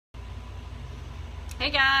Hey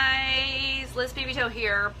guys, Liz Pivito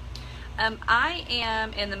here. I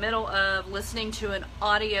am in the middle of listening to an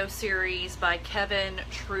audio series by Kevin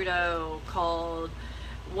Trudeau called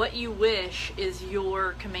What You Wish Is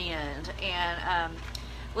Your Command. And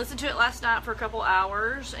listened to it last night for a couple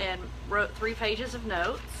hours and wrote 3 pages of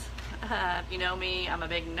notes. If you know me, I'm a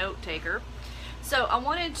big note taker. So I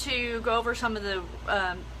wanted to go over some of the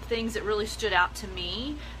things that really stood out to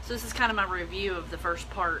me. So this is kind of my review of the first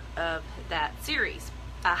part of that series.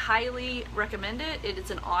 I highly recommend it.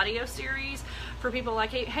 It's an audio series for people like,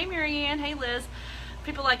 hey Marianne, hey Liz.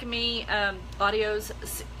 People like me, audios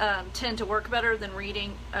tend to work better than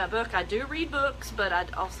reading a book. I do read books, but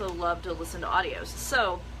I'd also love to listen to audios.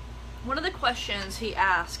 So one of the questions he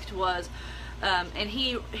asked was, and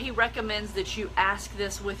he recommends that you ask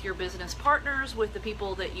this with your business partners, with the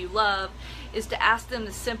people that you love, is to ask them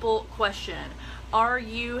the simple question: are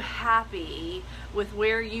you happy with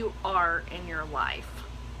where you are in your life?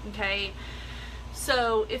 Okay,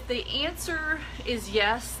 so if the answer is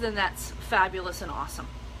yes, then that's fabulous and awesome.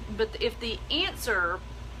 But if the answer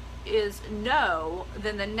is no,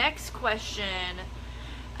 then the next question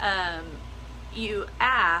you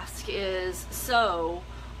ask is, so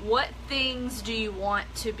what things do you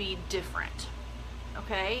want to be different?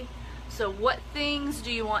 Okay, so what things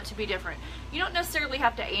do you want to be different? You don't necessarily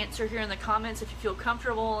have to answer here in the comments. If you feel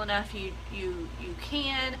comfortable enough, you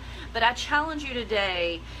can, but I challenge you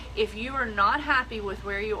today, if you are not happy with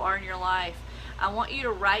where you are in your life, I want you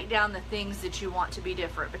to write down the things that you want to be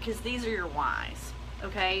different, because these are your whys.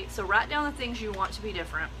 Okay, so write down the things you want to be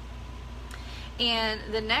different. And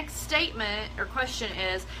the next statement or question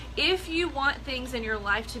is, if you want things in your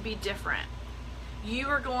life to be different, you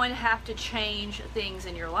are going to have to change things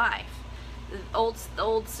in your life. The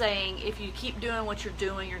old saying, if you keep doing what you're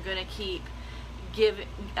doing, you're going to keep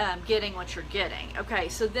getting what you're getting. Okay,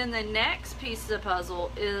 so then the next piece of the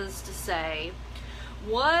puzzle is to say,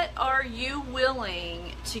 what are you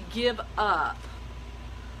willing to give up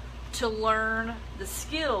to learn the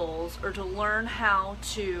skills or to learn how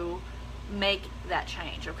to make that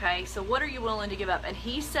change? Okay, so what are you willing to give up? And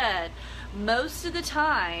he said, most of the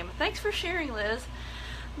time, thanks for sharing, Liz,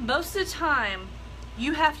 most of the time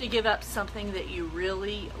you have to give up something that you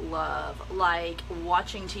really love, like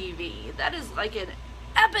watching TV. That is like an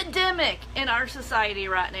epidemic in our society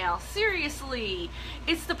right now. Seriously,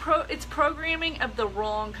 it's programming of the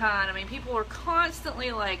wrong kind. I mean, people are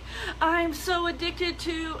constantly like, I'm so addicted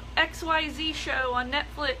to XYZ show on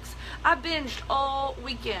Netflix, I binged all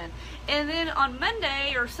weekend. And then on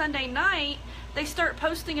Monday or Sunday night, they start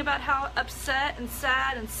posting about how upset and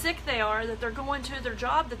sad and sick they are that they're going to their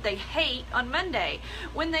job that they hate on Monday,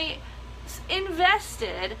 when they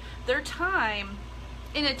invested their time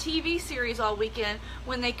in a TV series all weekend,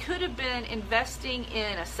 when they could have been investing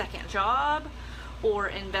in a second job, or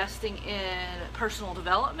investing in personal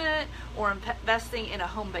development, or investing in a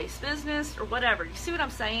home-based business, or whatever. You see what I'm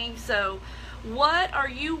saying? So what are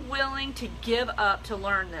you willing to give up to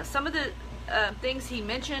learn this? Some of the things he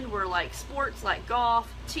mentioned were like sports, like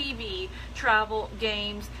golf, TV, travel,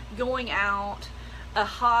 games, going out, a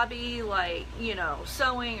hobby like,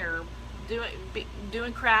 sewing, or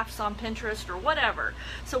doing crafts on Pinterest, or whatever.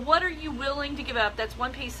 So what are you willing to give up? That's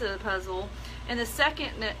one piece of the puzzle. And the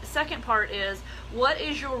second part is, what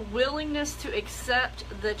is your willingness to accept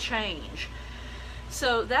the change?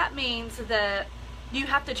 So that means that you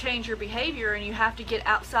have to change your behavior, and you have to get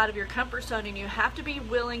outside of your comfort zone, and you have to be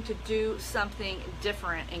willing to do something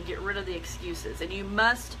different and get rid of the excuses. And you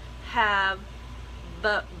must have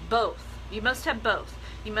both. You must have both.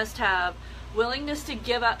 You must have willingness to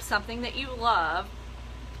give up something that you love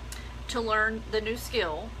to learn the new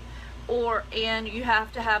skill, and you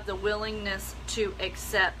have to have the willingness to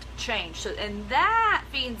accept change. So, and that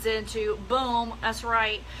feeds into, boom, that's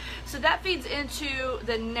right. So that feeds into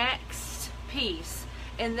the next piece,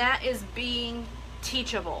 and that is being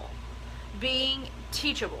teachable. Being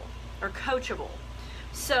teachable or coachable.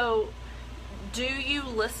 So do you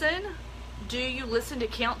listen? Do you listen to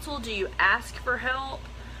counsel? Do you ask for help?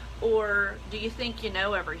 Or do you think you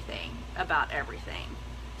know everything about everything?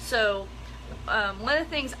 So one of the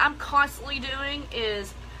things I'm constantly doing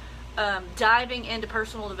is diving into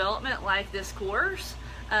personal development, like this course.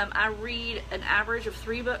 I read an average of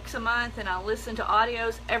 3 books a month, and I listen to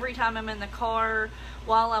audios every time I'm in the car.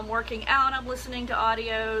 While I'm working out, I'm listening to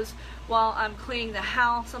audios. While I'm cleaning the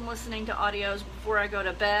house, I'm listening to audios. Before I go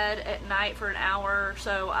to bed at night for an hour or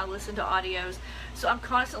so, I listen to audios. So I'm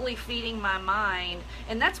constantly feeding my mind,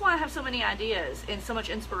 and that's why I have so many ideas and so much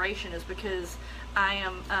inspiration, is because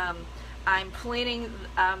I'm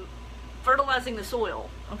fertilizing the soil,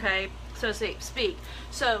 okay, so to speak.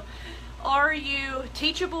 So Are you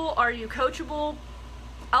teachable? Are you coachable?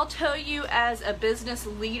 I'll tell you, as a business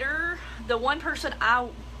leader, the one person I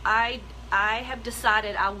have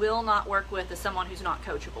decided I will not work with is someone who's not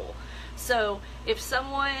coachable. So if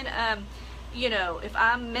someone, if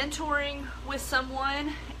I'm mentoring with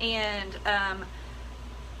someone and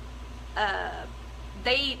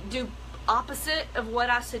they do opposite of what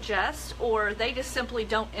I suggest, or they just simply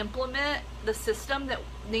don't implement the system that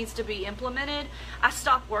needs to be implemented, I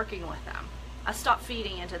stop working with them. I stop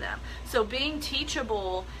feeding into them. So being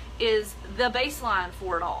teachable is the baseline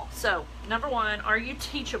for it all. So number one, are you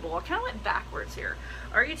teachable? I kind of went backwards here.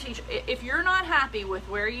 Are you if you're not happy with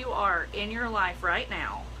where you are in your life right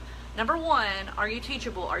now, number one, are you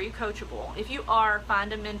teachable? Are you coachable? If you are,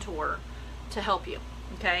 find a mentor to help you.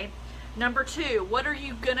 Okay. Number two, what are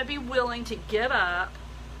you going to be willing to give up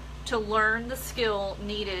to learn the skill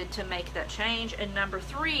needed to make that change? And number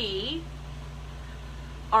three,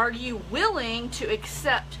 are you willing to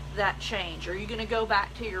accept that change? Are you going to go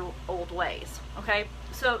back to your old ways? Okay,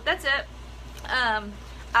 so that's it.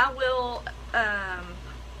 I will,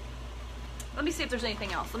 let me see if there's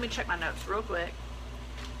anything else. Let me check my notes real quick.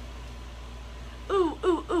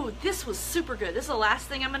 Ooh, this was super good. This is the last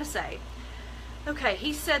thing I'm going to say. Okay,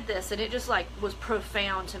 he said this, and it just was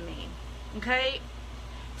profound to me. Okay,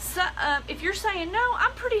 so if you're saying, no,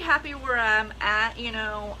 I'm pretty happy where I'm at,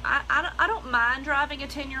 I don't mind driving a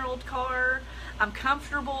 10-year-old car. I'm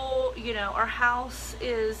comfortable. Our house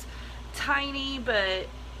is tiny, but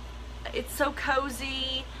it's so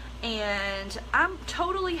cozy, and I'm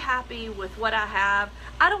totally happy with what I have.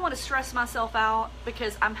 I don't want to stress myself out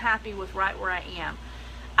because I'm happy with right where I am.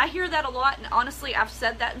 I hear that a lot, and honestly, I've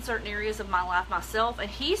said that in certain areas of my life myself. And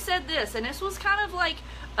he said this, and this was kind of like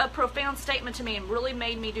a profound statement to me and really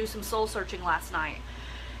made me do some soul searching last night.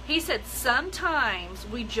 He said, sometimes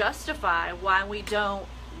we justify why we don't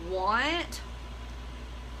want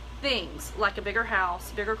things like a bigger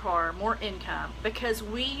house, bigger car, more income, because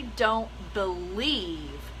we don't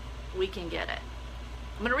believe we can get it.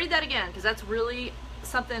 I'm going to read that again because that's really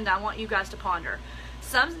something that I want you guys to ponder.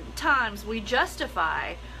 Sometimes we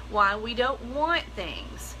justify why we don't want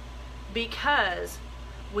things because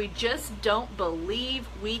we just don't believe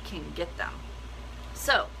we can get them.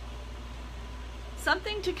 So,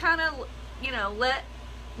 something to kind of, let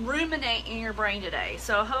ruminate in your brain today.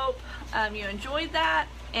 So I hope you enjoyed that,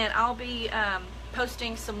 and I'll be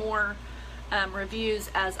posting some more reviews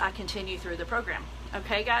as I continue through the program.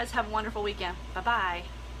 Okay, guys, have a wonderful weekend. Bye-bye.